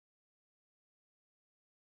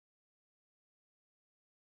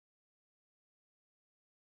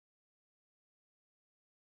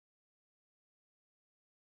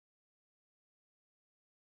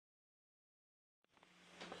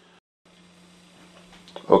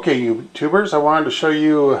Okay, YouTubers, I wanted to show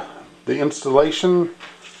you the installation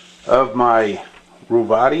of my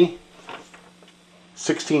Ruvati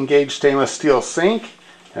 16 gauge stainless steel sink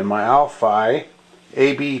and my ALFI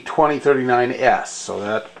AB2039S. So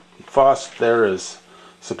that faucet there is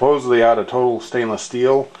supposedly out of total stainless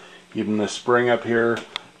steel, even the spring up here,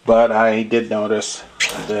 but I did notice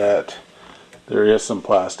that there is some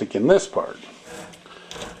plastic in this part,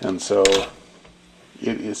 and so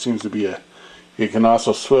it seems to be a, you can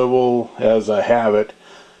also swivel as I have it.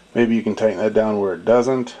 Maybe you can tighten that down where it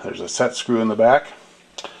doesn't. There's a set screw in the back.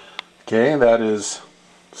 Okay, that is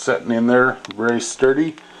setting in there very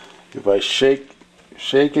sturdy. If I shake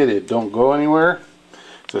it, it don't go anywhere.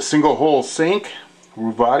 It's a single hole sink,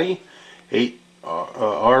 Ruvati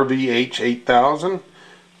RVH 8000.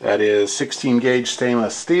 That is 16 gauge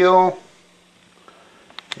stainless steel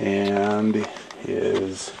and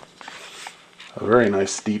is a very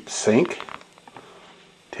nice deep sink,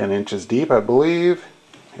 10 inches deep I believe.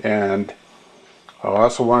 And I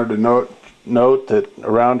also wanted to note that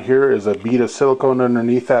around here is a bead of silicone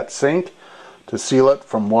underneath that sink to seal it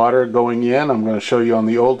from water going in. I'm going to show you on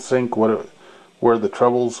the old sink where the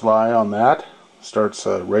troubles lie on that. Starts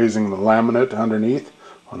raising the laminate underneath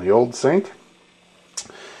on the old sink.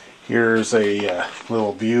 Here's a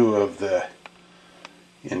little view of the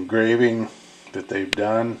engraving that they've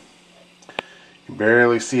done. You can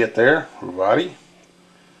barely see it there, Ruvati.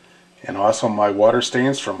 And also my water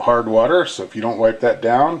stains from hard water, so if you don't wipe that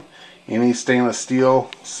down, any stainless steel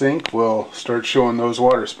sink will start showing those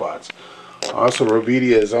water spots. Also,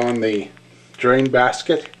 Ruvati is on the drain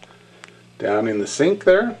basket down in the sink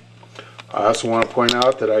there. I also want to point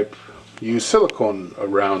out that I use silicone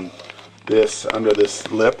around this, under this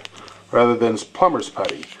lip, rather than plumber's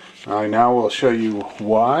putty. I now will show you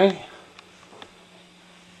why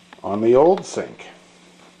on the old sink.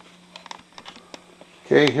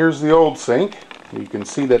 Okay, here's the old sink. You can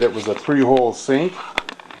see that it was a 3-hole sink,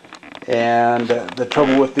 and the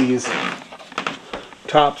trouble with these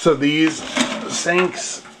tops of these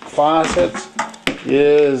sinks, faucets,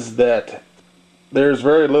 is that there's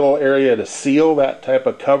very little area to seal that type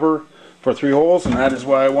of cover for 3 holes, and that is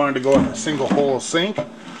why I wanted to go with a single hole sink.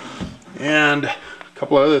 And a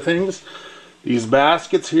couple of other things. These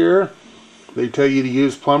baskets here, they tell you to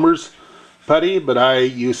use plumber's putty, but I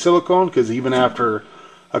use silicone because even after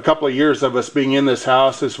a couple of years of us being in this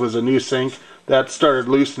house, this was a new sink, that started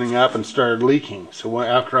loosening up and started leaking. So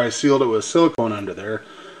after I sealed it with silicone under there,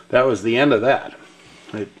 that was the end of that.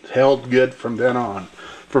 It held good from then on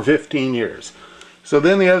for 15 years. So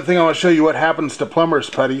then the other thing I want to show you what happens to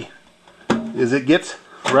plumber's putty is it gets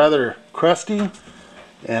rather crusty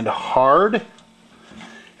and hard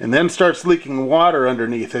and then starts leaking water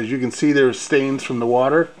underneath. As you can see, there's stains from the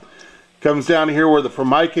water. Comes down here where the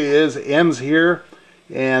formica is, ends here,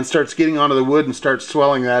 and starts getting onto the wood and starts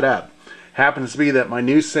swelling that up. Happens to be that my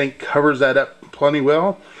new sink covers that up plenty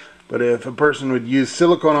well, but if a person would use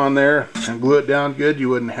silicone on there and glue it down good, you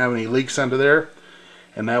wouldn't have any leaks under there,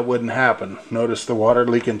 and that wouldn't happen. Notice the water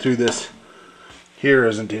leaking through this here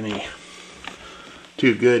isn't any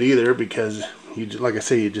too good either, because you, like I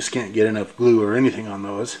say, you just can't get enough glue or anything on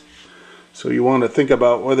those. So you want to think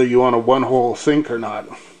about whether you want a 1-hole sink or not.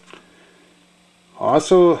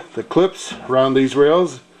 Also, the clips around these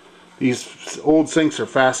rails, these old sinks are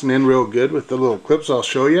fastened in real good with the little clips I'll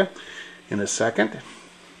show you in a second.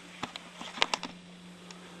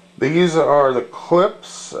 These are the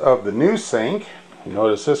clips of the new sink. You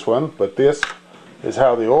notice this one, but this is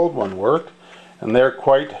how the old one worked, and they're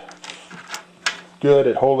quite good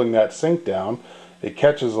at holding that sink down. It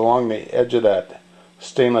catches along the edge of that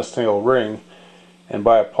stainless steel ring, and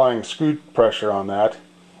by applying screw pressure on that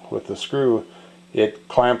with the screw, it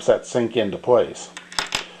clamps that sink into place.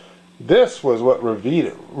 This was what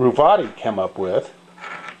Ruvati came up with,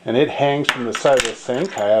 and it hangs from the side of the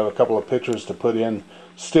sink. I have a couple of pictures to put in,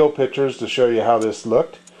 still pictures to show you how this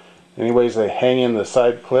looked. Anyways, they hang in the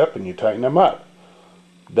side clip and you tighten them up.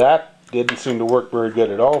 That didn't seem to work very good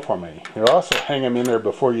at all for me. You also hang them in there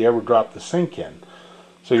before you ever drop the sink in.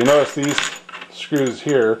 So you notice these screws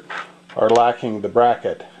here are lacking the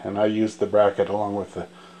bracket, and I used the bracket along with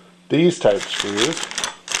these type screws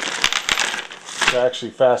to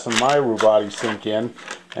actually fasten my Ruvati sink in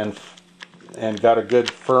and got a good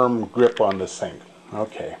firm grip on the sink.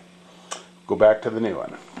 Okay, go back to the new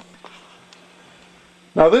one.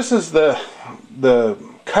 Now this is the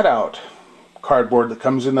cutout cardboard that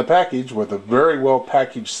comes in the package with a very well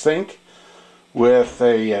packaged sink with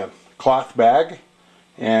a cloth bag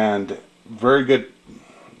and very good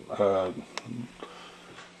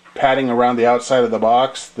padding around the outside of the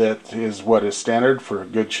box. That is what is standard for a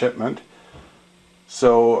good shipment.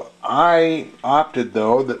 So I opted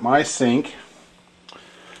though that my sink,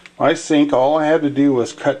 all I had to do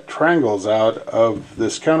was cut triangles out of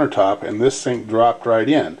this countertop and this sink dropped right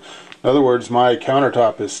in. In other words, my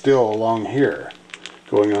countertop is still along here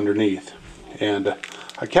going underneath. And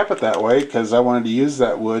I kept it that way because I wanted to use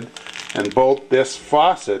that wood and bolt this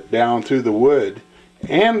faucet down through the wood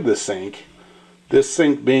and the sink. This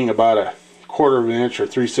sink being about a 1/4 of an inch or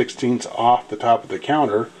 3/16 off the top of the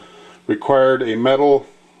counter required a metal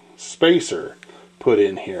spacer put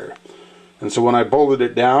in here. And so when I bolted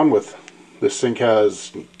it down with, this sink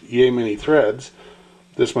has yay many threads,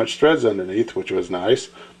 this much threads underneath, which was nice,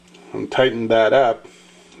 and tightened that up,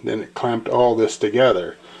 then it clamped all this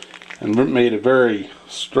together and made a very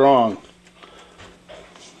strong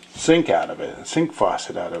sink out of it, a sink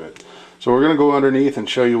faucet out of it. So we're going to go underneath and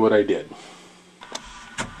show you what I did.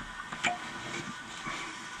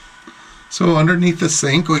 So underneath the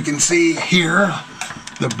sink we can see here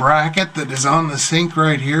the bracket that is on the sink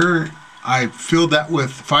right here. I filled that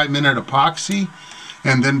with 5-minute epoxy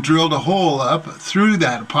and then drilled a hole up through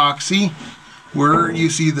that epoxy where you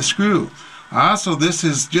see the screw. Also, this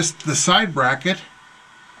is just the side bracket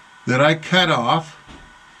that I cut off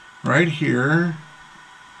right here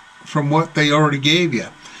from what they already gave you.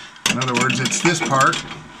 In other words, it's this part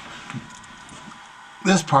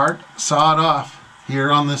sawed off here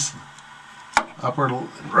on this upward,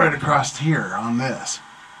 right across here on this.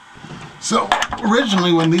 So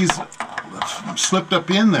originally when these slipped up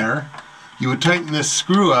in there, you would tighten this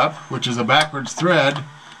screw up, which is a backwards thread,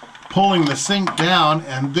 pulling the sink down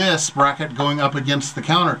and this bracket going up against the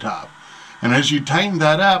countertop. And as you tighten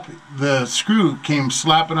that up, the screw came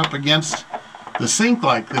slapping up against the sink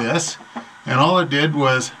like this, and all it did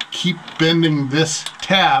was keep bending this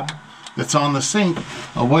tab that's on the sink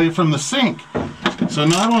away from the sink. So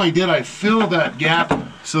not only did I fill that gap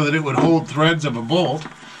so that it would hold threads of a bolt,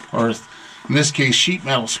 or in this case sheet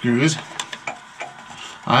metal screws,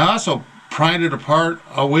 I also pried it apart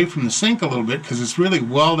away from the sink a little bit because it's really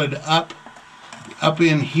welded up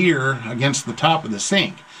in here against the top of the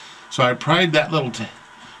sink. So I pried that little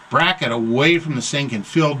bracket away from the sink and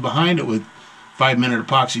filled behind it with 5-minute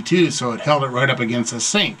epoxy too, so it held it right up against the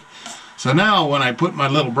sink. So now when I put my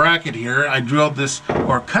little bracket here, I drilled this,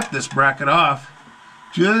 or cut this bracket off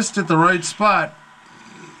just at the right spot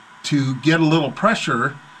to get a little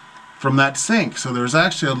pressure from that sink. So there's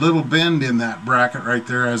actually a little bend in that bracket right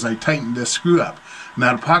there as I tightened this screw up. And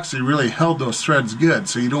that epoxy really held those threads good,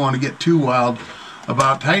 so you don't want to get too wild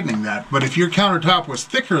about tightening that. But if your countertop was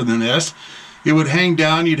thicker than this, it would hang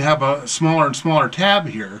down, you'd have a smaller and smaller tab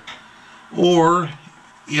here. Or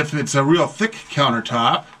if it's a real thick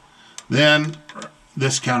countertop, then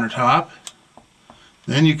this countertop,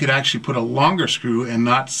 then you could actually put a longer screw and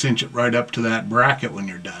not cinch it right up to that bracket when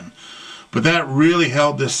you're done. But that really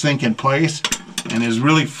held this sink in place and is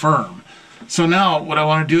really firm. So now what I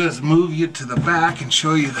want to do is move you to the back and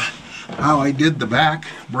show you how I did the back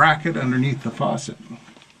bracket underneath the faucet.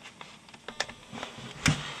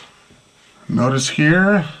 Notice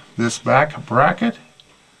here, this back bracket,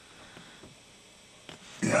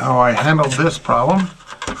 how I handled this problem.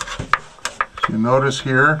 You notice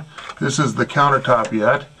here, this is the countertop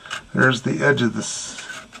yet. There's the edge of the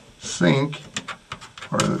sink,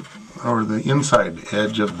 or the inside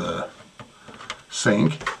edge of the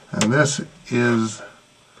sink, and this is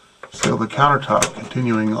still the countertop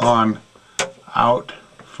continuing on out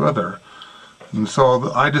further. And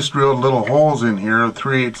so I just drilled little holes in here, a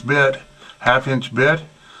 3/8 bit, 1/2 inch bit,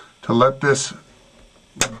 to let this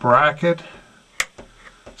bracket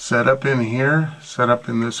set up in here, set up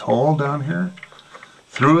in this hole down here,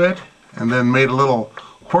 through it, and then made a little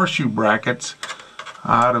horseshoe brackets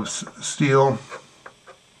out of steel.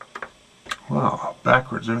 Wow,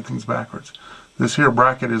 backwards, everything's backwards. This here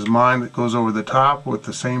bracket is mine that goes over the top with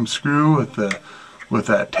the same screw with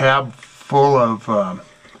that tab full of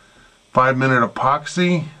 5-minute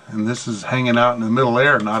epoxy, and this is hanging out in the middle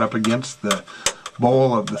there, not up against the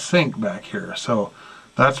bowl of the sink back here. So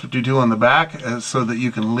that's what you do on the back, so that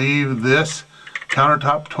you can leave this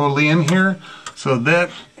countertop totally in here, so that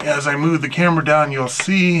as I move the camera down you'll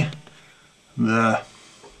see the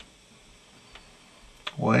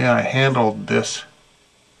way I handled this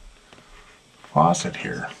faucet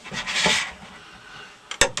here.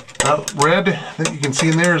 That red that you can see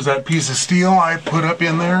in there is that piece of steel I put up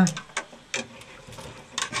in there,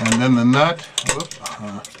 and then the nut,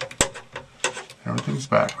 everything's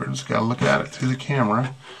backwards, gotta look at it through the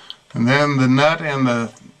camera, and then the nut and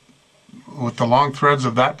with the long threads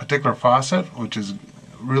of that particular faucet, which is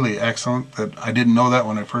really excellent, that I didn't know that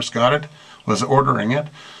when I first got it, was ordering it,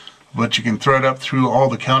 but you can thread up through all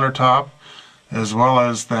the countertop as well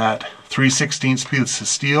as that 3/16 piece of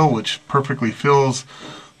steel, which perfectly fills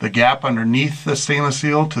the gap underneath the stainless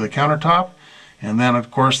steel to the countertop. And then of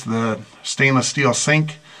course the stainless steel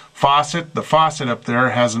sink faucet. The faucet up there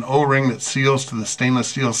has an O-ring that seals to the stainless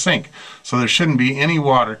steel sink. So there shouldn't be any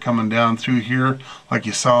water coming down through here like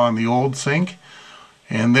you saw in the old sink.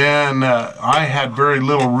 And then I had very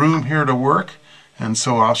little room here to work, and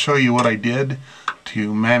so I'll show you what I did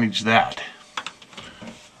to manage that.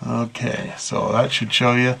 Okay, so that should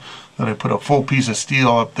show you that I put a full piece of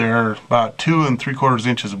steel up there, about 2 3/4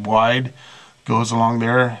 inches wide, goes along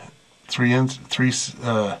there,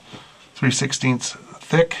 3/16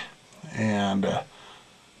 thick, and a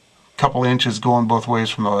couple inches going both ways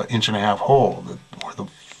from the 1.5 inch hole where the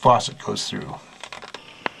faucet goes through.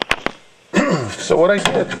 So what I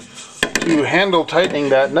did to handle tightening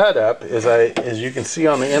that nut up is as you can see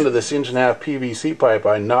on the end of this 1.5 inch PVC pipe,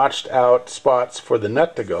 I notched out spots for the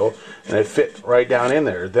nut to go, and it fit right down in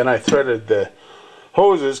there. Then I threaded the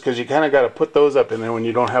hoses, because you kind of got to put those up in there when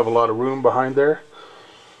you don't have a lot of room behind there.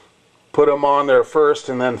 Put them on there first,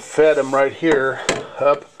 and then fed them right here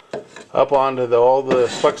up onto all the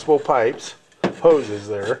flexible pipes, hoses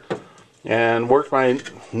there, and worked my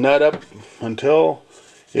nut up until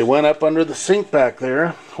it went up under the sink back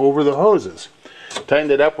there over the hoses.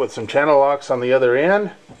 Tightened it up with some channel locks on the other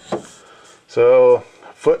end. So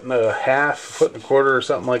 1.5 1.25 feet or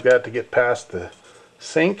something like that to get past the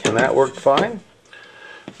sink, and that worked fine.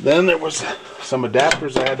 Then there was some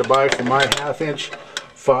adapters I had to buy for my 1/2 inch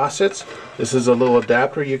faucets. This is a little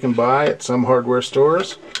adapter you can buy at some hardware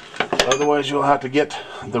stores. Otherwise you'll have to get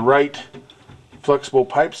the right flexible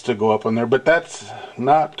pipes to go up on there, but that's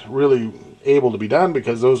not really able to be done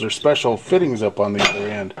because those are special fittings up on the other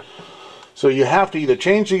end. So you have to either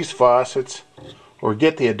change these faucets or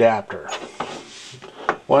get the adapter.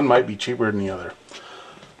 One might be cheaper than the other.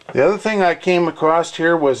 The other thing I came across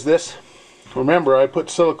here was this. Remember, I put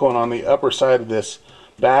silicone on the upper side of this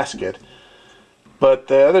basket, but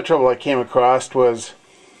the other trouble I came across was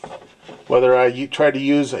whether I tried to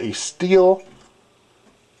use a steel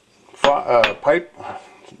pipe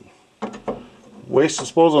waste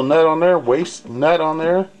disposal nut on there,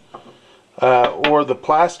 or the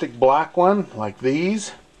plastic black one like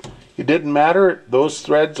these. It didn't matter. Those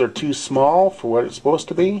threads are too small for what it's supposed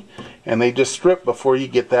to be, and they just strip before you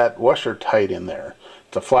get that washer tight in there.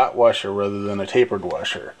 It's a flat washer rather than a tapered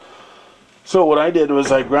washer. So what I did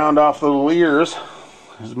was I ground off the little ears,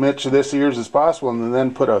 as much of this ears as possible, and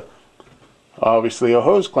then put obviously a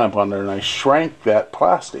hose clamp on there, and I shrank that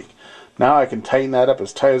plastic. Now I can tighten that up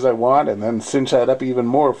as tight as I want, and then cinch that up even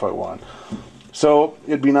more if I want. So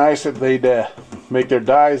it'd be nice if they'd make their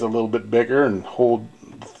dies a little bit bigger and hold,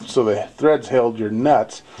 so the threads held the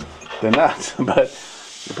nuts, but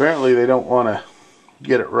apparently they don't want to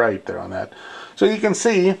get it right there on that. So you can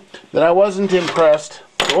see that I wasn't impressed.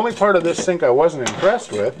 The only part of this sink I wasn't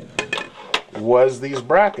impressed with was these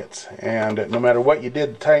brackets, and no matter what you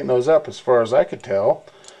did to tighten those up, as far as I could tell,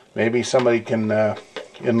 maybe somebody can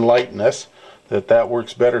enlighten us that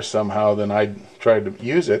works better somehow than I tried to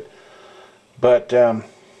use it. But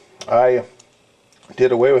I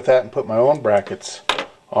did away with that and put my own brackets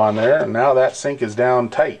on there, and now that sink is down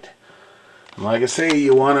tight. And like I say,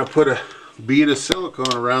 you want to put a bead of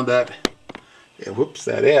silicone around that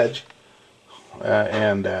edge,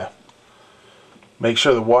 and make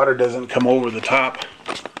sure the water doesn't come over the top,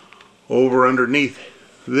 over underneath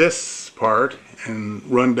this part, and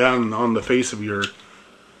run down on the face of your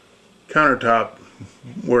countertop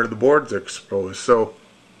where the boards are exposed. So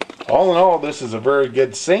all in all, this is a very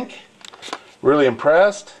good sink. Really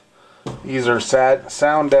impressed. These are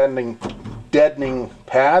sound deadening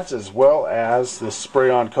pads, as well as this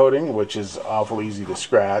spray-on coating, which is awful easy to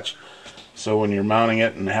scratch. So when you're mounting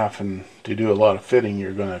it and having to do a lot of fitting,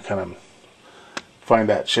 you're going to kind of find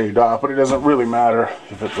that shaved off, but it doesn't really matter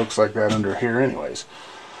if it looks like that under here anyways.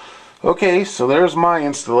 Okay, so there's my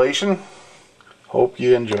installation. Hope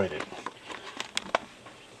you enjoyed it.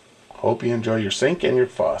 Hope you enjoy your sink and your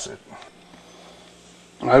faucet.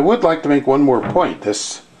 I would like to make one more point.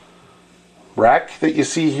 This rack that you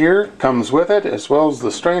see here comes with it, as well as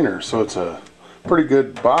the strainer, so it's a pretty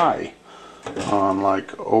good buy on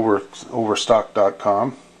like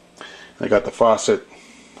overstock.com. I got the faucet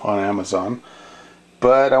on Amazon,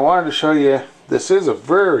 but I wanted to show you this is a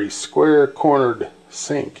very square cornered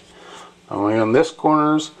sink, not only on this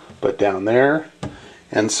corners but down there,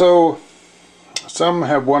 and so some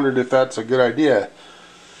have wondered if that's a good idea.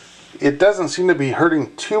 It doesn't seem to be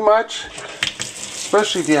hurting too much,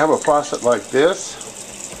 especially if you have a faucet like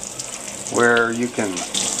this, where you can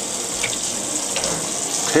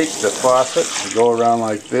take the faucet and go around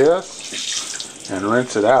like this, and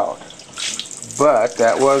rinse it out. But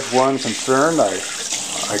that was one concern.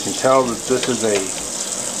 I can tell that this is a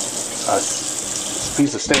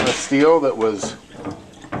piece of stainless steel that was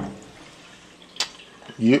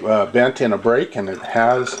bent in a break, and it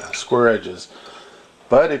has square edges.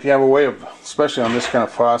 But if you have a way of, especially on this kind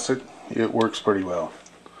of faucet, it works pretty well.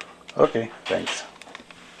 Okay, thanks.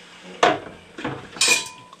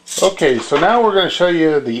 Okay, so now we're going to show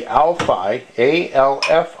you the ALFI,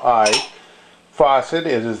 ALFI faucet.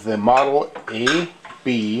 It is the model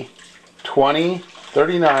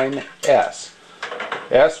AB2039S.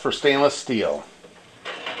 S for stainless steel.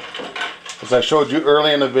 As I showed you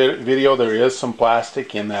early in the video, there is some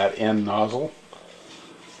plastic in that end nozzle.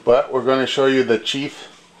 But we're going to show you the chief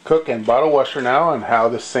cook and bottle washer now and how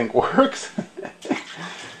this sink works.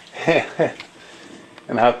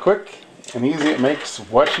 And how quick and easy it makes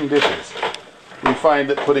washing dishes. We find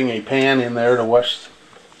that putting a pan in there to wash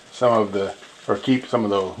some of the, or keep some of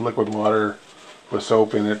the liquid water with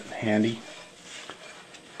soap in it handy.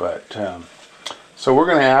 But, so we're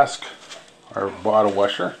going to ask our bottle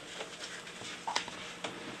washer,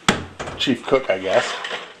 chief cook I guess,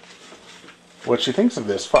 what she thinks of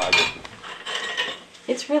this faucet.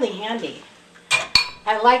 It's really handy.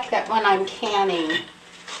 I like that when I'm canning,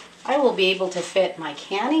 I will be able to fit my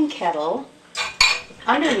canning kettle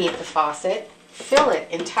underneath the faucet, fill it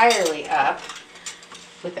entirely up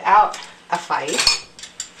without a fight.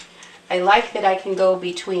 I like that I can go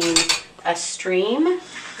between a stream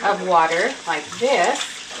of water like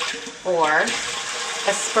this or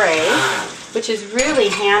a spray, which is really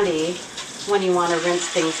handy when you want to rinse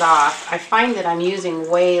things off. I find that I'm using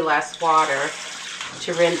way less water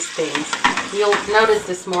to rinse things. You'll notice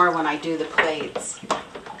this more when I do the plates.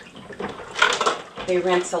 They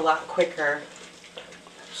rinse a lot quicker.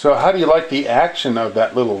 So how do you like the action of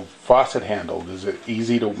that little faucet handle? Is it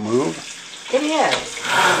easy to move? It is.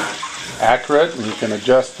 Accurate, and you can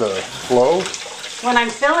adjust the flow? When I'm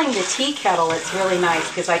filling the tea kettle, it's really nice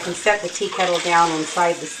because I can set the tea kettle down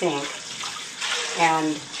inside the sink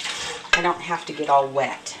and I don't have to get all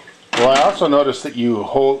wet. Well, I also noticed that you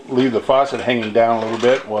leave the faucet hanging down a little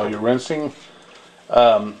bit while you're rinsing.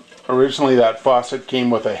 Originally that faucet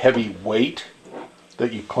came with a heavy weight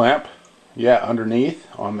that you clamp, underneath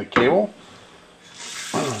on the cable.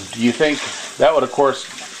 Do you think that would, of course,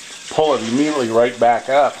 pull it immediately right back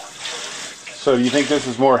up? So do you think this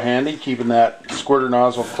is more handy, keeping that squirter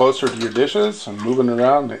nozzle closer to your dishes and moving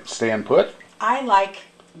around, staying put? I like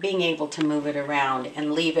being able to move it around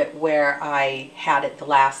and leave it where I had it the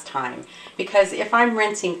last time. Because if I'm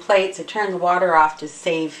rinsing plates, I turn the water off to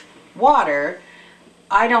save water.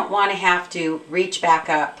 I don't want to have to reach back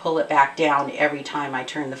up, pull it back down every time I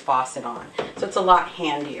turn the faucet on. So it's a lot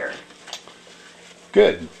handier.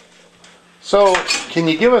 Good. So can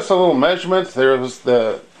you give us a little measurement? There's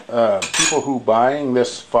the people who buying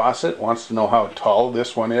this faucet wants to know how tall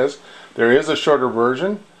this one is. There is a shorter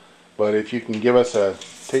version, but if you can give us a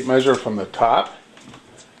tape measure from the top.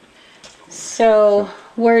 So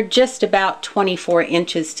we're just about 24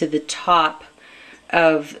 inches to the top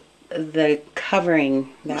of the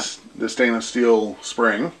covering. The stainless steel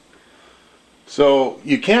spring. So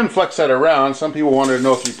you can flex that around. Some people wanted to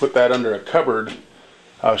know if you put that under a cupboard,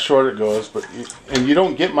 how short it goes, and you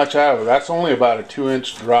don't get much out of it. That's only about a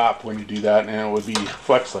 2-inch drop when you do that, and it would be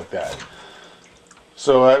flexed like that.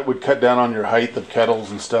 So that would cut down on your height of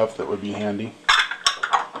kettles and stuff. That would be handy.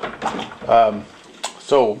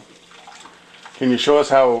 So can you show us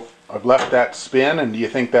how I've left that spin, and do you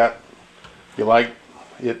think that you like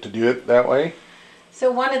it to do it that way?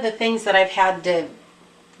 So one of the things that I've had to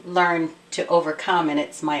learn to overcome, and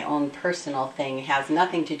it's my own personal thing, has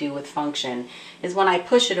nothing to do with function, is when I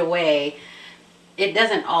push it away, it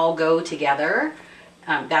doesn't all go together.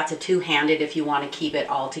 That's a two-handed if you want to keep it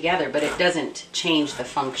all together, but it doesn't change the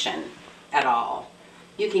function at all.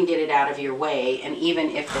 You can get it out of your way, and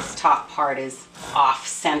even if this top part is off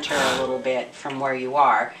center a little bit from where you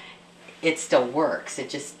are, it still works. It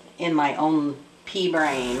just, in my own pea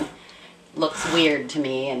brain, looks weird to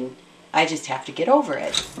me, and I just have to get over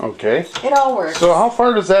it. Okay. It all works. So how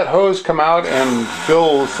far does that hose come out and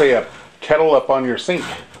fill, say, a kettle up on your sink?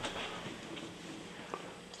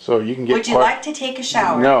 So you can get. Would you like to take a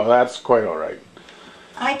shower? No, that's quite all right.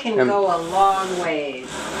 I can go a long ways.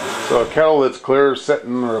 So a kettle that's clear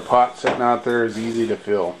sitting, or a pot sitting out there, is easy to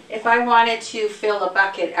fill. If I wanted to fill a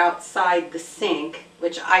bucket outside the sink,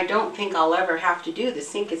 which I don't think I'll ever have to do, the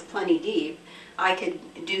sink is plenty deep, I could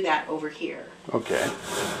do that over here. Okay.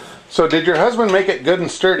 So did your husband make it good and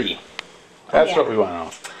sturdy? That's what we want to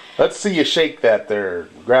know. Let's see you shake that there.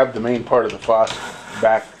 Grab the main part of the faucet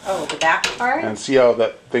back. Oh, the back part? And see how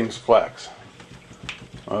that thing's flex.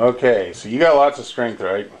 Okay, so you got lots of strength,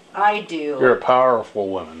 right? I do. You're a powerful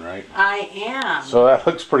woman, right? I am. So that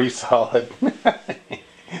looks pretty solid.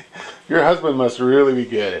 Your husband must really be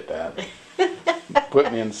good at that.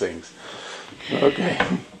 Putting in sinks.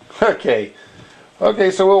 Okay.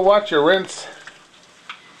 Okay, so we'll watch your rinse.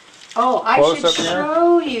 Oh, I Close should up here.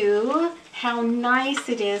 show you how nice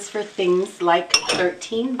it is for things like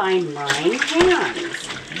 13 by 9 pans.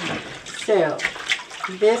 So,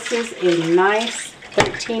 this is a nice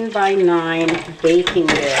 13 by 9 baking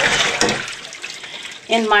dish.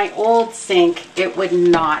 In my old sink, it would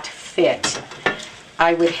not fit.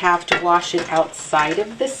 I would have to wash it outside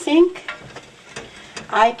of the sink.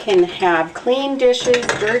 I can have clean dishes,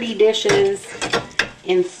 dirty dishes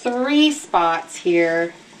in 3 spots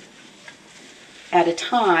here at a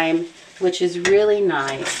time, which is really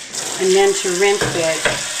nice. And then to rinse it,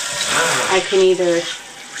 I can either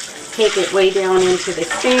take it way down into the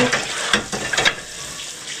sink,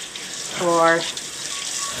 or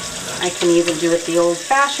I can even do it the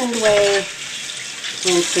old-fashioned way,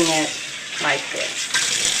 rinsing it like this.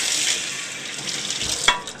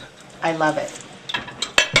 I love it.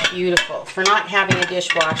 Beautiful. For not having a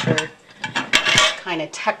dishwasher, kind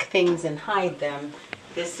of tuck things and hide them,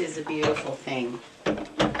 this is a beautiful thing.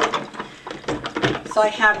 So I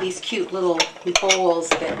have these cute little bowls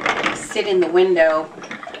that sit in the window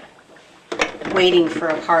waiting for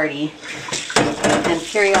a party, and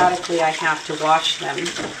periodically I have to wash them.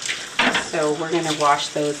 So we're going to wash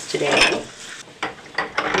those today.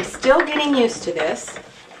 I'm still getting used to this,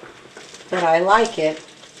 but I like it.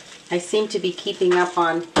 I seem to be keeping up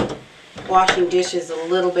on washing dishes a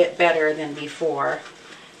little bit better than before,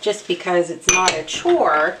 just because it's not a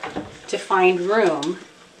chore to find room.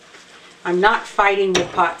 I'm not fighting with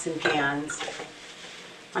pots and pans.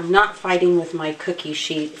 I'm not fighting with my cookie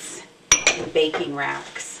sheets and baking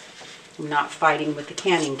racks. I'm not fighting with the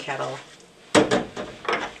canning kettle.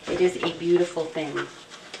 It is a beautiful thing.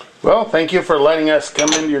 Well, thank you for letting us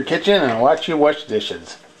come into your kitchen and watch you wash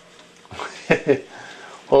dishes.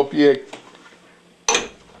 Hope you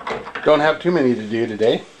don't have too many to do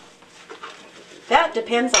today. That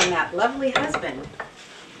depends on that lovely husband.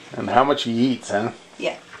 And how much he eats, huh?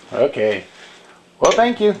 Yeah. Okay. Well,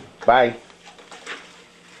 thank you. Bye.